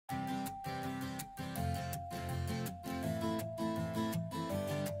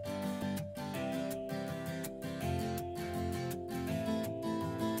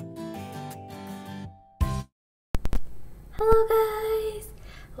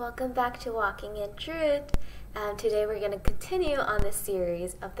Welcome back to Walking in Truth. Today we're going to continue on the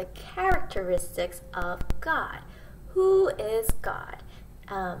series of the characteristics of God. Who is God?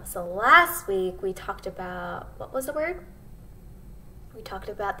 So last week we talked about, what was the word? We talked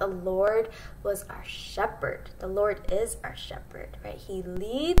about the Lord was our shepherd. The Lord is our shepherd, right? He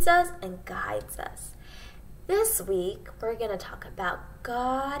leads us and guides us. This week we're going to talk about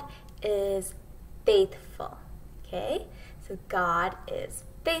God is faithful. Okay? So God is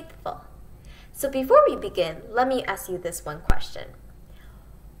faithful. So before we begin, let me ask you this one question.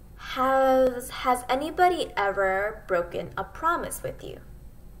 Has anybody ever broken a promise with you?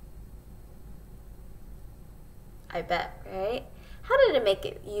 I bet, right? How did it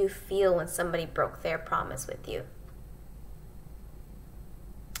make you feel when somebody broke their promise with you?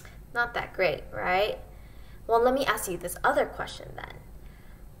 Not that great, right? Well, let me ask you this other question then.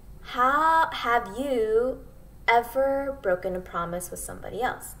 How have you ever broken a promise with somebody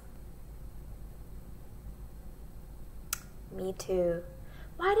else? Me too.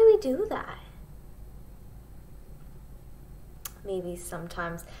 Why do we do that? Maybe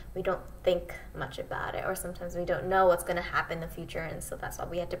sometimes we don't think much about it, or sometimes we don't know what's going to happen in the future, and so that's why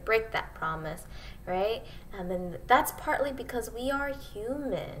we had to break that promise, right? And then that's partly because we are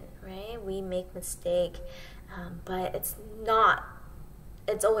human, right? We make mistakes, but it's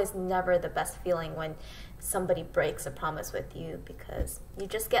always never the best feeling when somebody breaks a promise with you, because you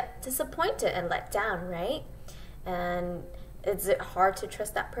just get disappointed and let down, right? And is it hard to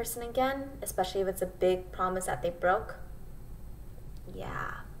trust that person again, especially if it's a big promise that they broke?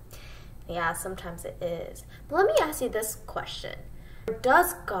 Yeah, sometimes it is. But let me ask you this question.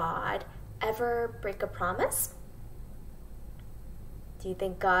 Does God ever break a promise? Do you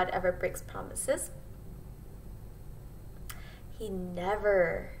think God ever breaks promises? He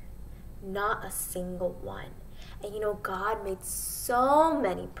never, not a single one. And you know, God made so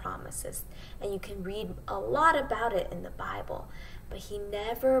many promises, and you can read a lot about it in the Bible, but He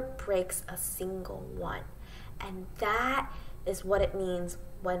never breaks a single one. And that is what it means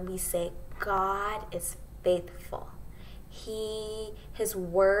when we say God is faithful. His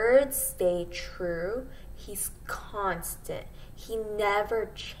words stay true. He's constant. He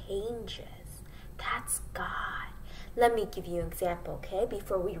never changes. That's God. Let me give you an example, okay,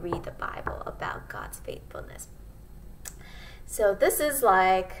 before we read the Bible about God's faithfulness. So this is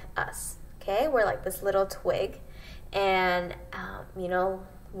like us, okay? We're like this little twig, and,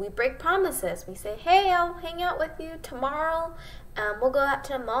 we break promises. We say, hey, I'll hang out with you tomorrow. We'll go out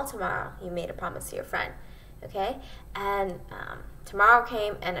to the mall tomorrow. You made a promise to your friend, okay? And tomorrow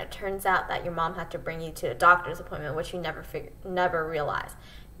came, and it turns out that your mom had to bring you to a doctor's appointment, which you never realized.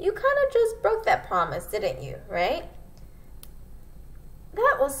 You kind of just broke that promise, didn't you, right?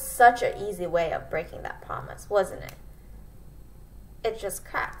 That was such an easy way of breaking that promise, wasn't it? It just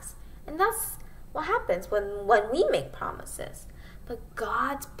cracks. And that's what happens when we make promises. But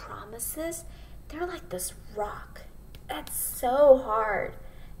God's promises, they're like this rock. It's so hard.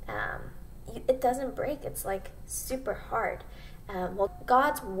 It doesn't break. It's like super hard.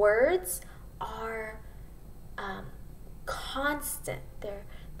 God's words are constant.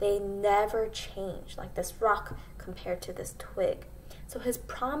 They never change, like this rock compared to this twig. So His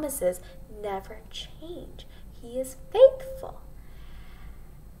promises never change. He is faithful.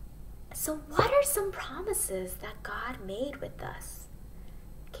 So what are some promises that God made with us?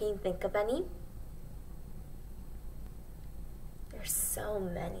 Can you think of any? There's so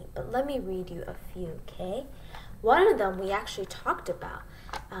many, but let me read you a few, okay? One of them we actually talked about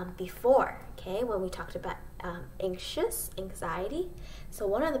before, okay, when we talked about anxiety. So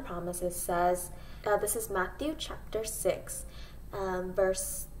one of the promises says, this is Matthew chapter 6,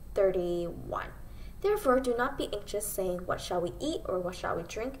 verse 31. Therefore, do not be anxious, saying, what shall we eat, or what shall we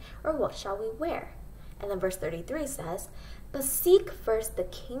drink, or what shall we wear? And then verse 33 says, but seek first the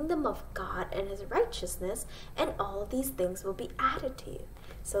kingdom of God and His righteousness, and all these things will be added to you.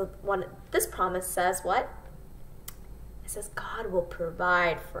 So this promise says what? It says God will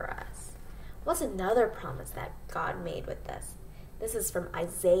provide for us. What's another promise that God made with us? This is from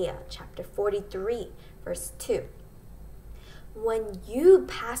Isaiah chapter 43, verse 2. When you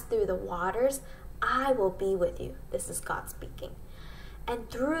pass through the waters, I will be with you. This is God speaking. And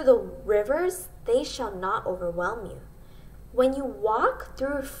through the rivers, they shall not overwhelm you. When you walk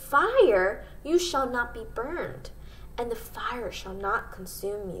through fire, you shall not be burned, and the fire shall not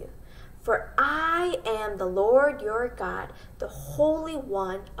consume you. For I am the Lord your God, the Holy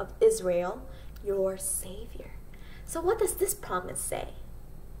One of Israel, your Savior. So what does this promise say?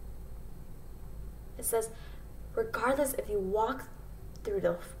 It says, regardless if you walk through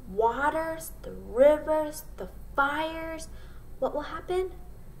the waters, the rivers, the fires, what will happen?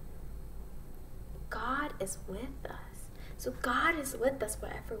 God is with us. So God is with us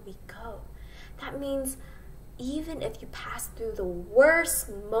wherever we go. That means even if you pass through the worst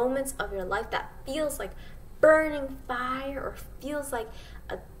moments of your life that feels like burning fire or feels like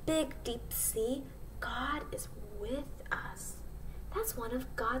a big deep sea, God is with us. That's one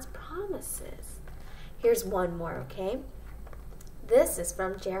of God's promises. Here's one more, okay? This is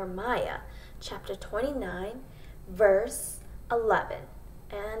from Jeremiah chapter 29, verse 11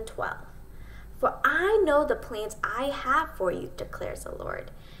 and 12. For I know the plans I have for you, declares the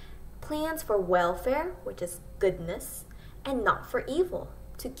Lord. Plans for welfare, which is goodness, and not for evil,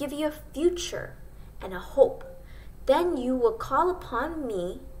 to give you a future and a hope. Then you will call upon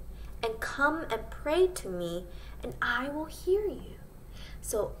me and come and pray to me, and I will hear you.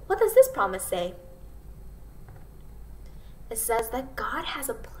 So what does this promise say? It says that God has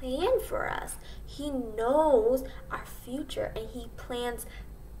a plan for us. He knows our future, and He plans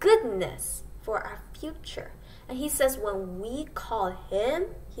goodness for our future. And He says when we call Him,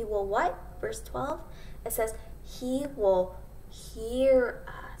 He will what? Verse 12, it says He will hear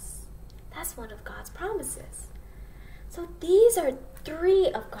us. That's one of God's promises. So these are 3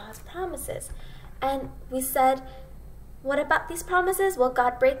 of God's promises. And we said, what about these promises? Will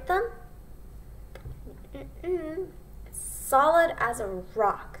God break them? It's solid as a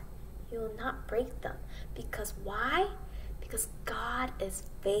rock. He will not break them. Because why? Because God is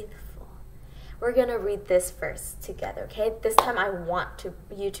faithful. We're going to read this verse together, okay? This time I want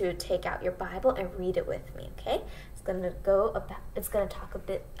you to take out your Bible and read it with me, okay? It's going to talk a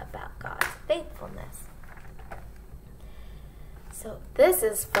bit about God's faithfulness. So this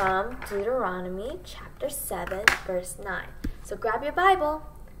is from Deuteronomy chapter 7, verse 9. So grab your Bible,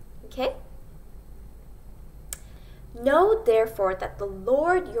 okay? Know therefore that the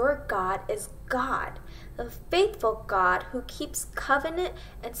Lord your God is God, the faithful God who keeps covenant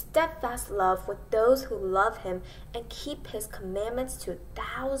and steadfast love with those who love Him and keep His commandments to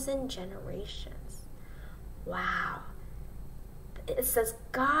 1,000 generations. Wow. It says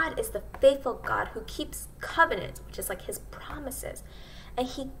God is the faithful God who keeps covenants, which is like His promises, and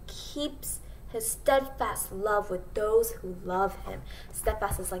He keeps His steadfast love with those who love Him.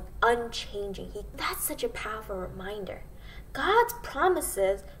 Steadfast is like unchanging. That's such a powerful reminder. God's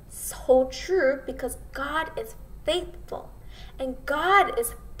promises hold true because God is faithful, and God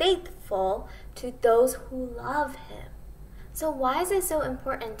is faithful to those who love Him. So why is it so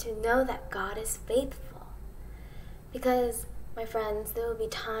important to know that God is faithful? Because my friends, there will be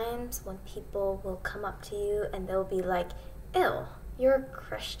times when people will come up to you and they'll be like, ew, you're a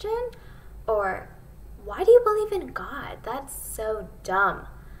Christian? Or, why do you believe in God? That's so dumb.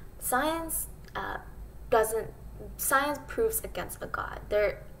 Science proves against a God.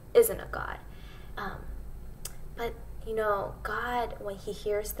 There isn't a God. But, you know, God, when He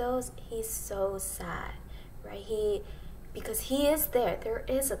hears those, He's so sad, right? Because He is there. There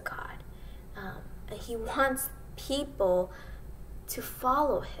is a God. And He wants people to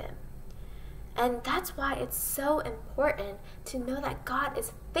follow Him. And that's why it's so important to know that God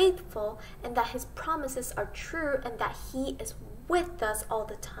is faithful and that His promises are true and that He is with us all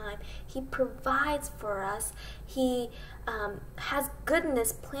the time. He provides for us. He has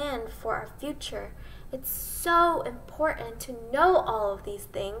goodness planned for our future. It's so important to know all of these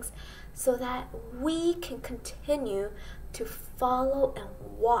things so that we can continue to follow and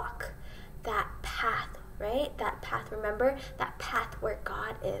walk that path. Right? That path, remember? That path where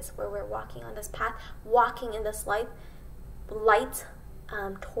God is, where we're walking on this path, walking in this light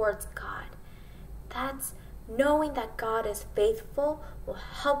towards God. That's knowing that God is faithful will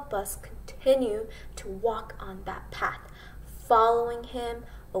help us continue to walk on that path, following Him,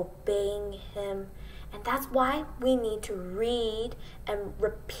 obeying Him. And that's why we need to read and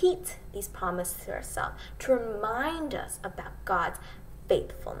repeat these promises to ourselves to remind us about God's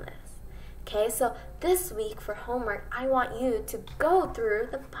faithfulness. Okay, so this week for homework, I want you to go through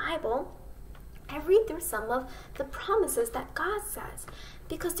the Bible and read through some of the promises that God says.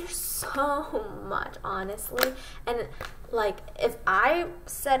 Because there's so much, honestly. And like, if I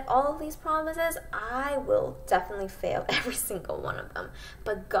said all of these promises, I will definitely fail every single one of them.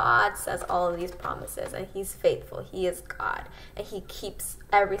 But God says all of these promises, and He's faithful. He is God, and He keeps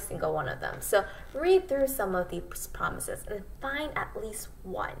every single one of them. So read through some of these promises and find at least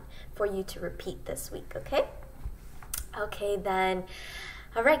one for you to repeat this week, okay? Okay, then.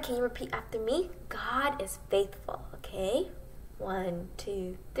 All right, can you repeat after me? God is faithful, okay? 1,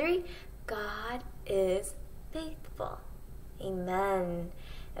 2, 3. God is faithful. Amen.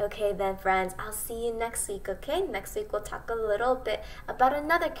 Okay then, friends, I'll see you next week, okay? Next week we'll talk a little bit about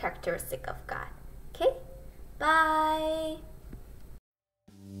another characteristic of God. Okay? Bye.